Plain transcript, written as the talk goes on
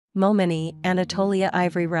Momeni, Anatolia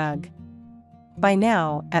Ivory Rug. Buy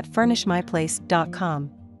now at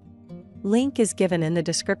furnishmyplace.com. Link is given in the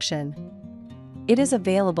description. It is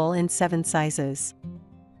available in 7 sizes.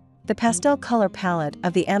 The pastel color palette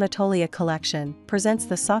of the Anatolia collection presents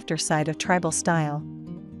the softer side of tribal style.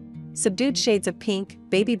 Subdued shades of pink,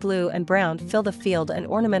 baby blue and brown fill the field, and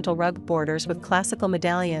ornamental rug borders with classical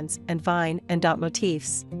medallions and vine and dot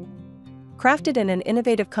motifs. Crafted in an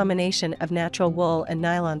innovative combination of natural wool and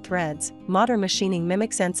nylon threads, modern machining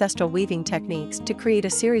mimics ancestral weaving techniques to create a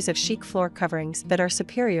series of chic floor coverings that are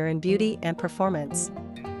superior in beauty and performance.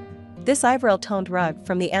 This ivory-toned rug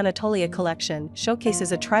from the Anatolia collection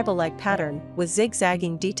showcases a tribal-like pattern with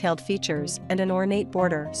zigzagging detailed features and an ornate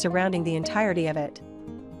border surrounding the entirety of it.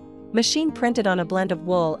 Machine printed on a blend of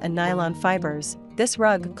wool and nylon fibers, this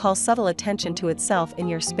rug calls subtle attention to itself in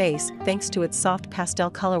your space thanks to its soft pastel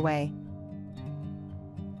colorway.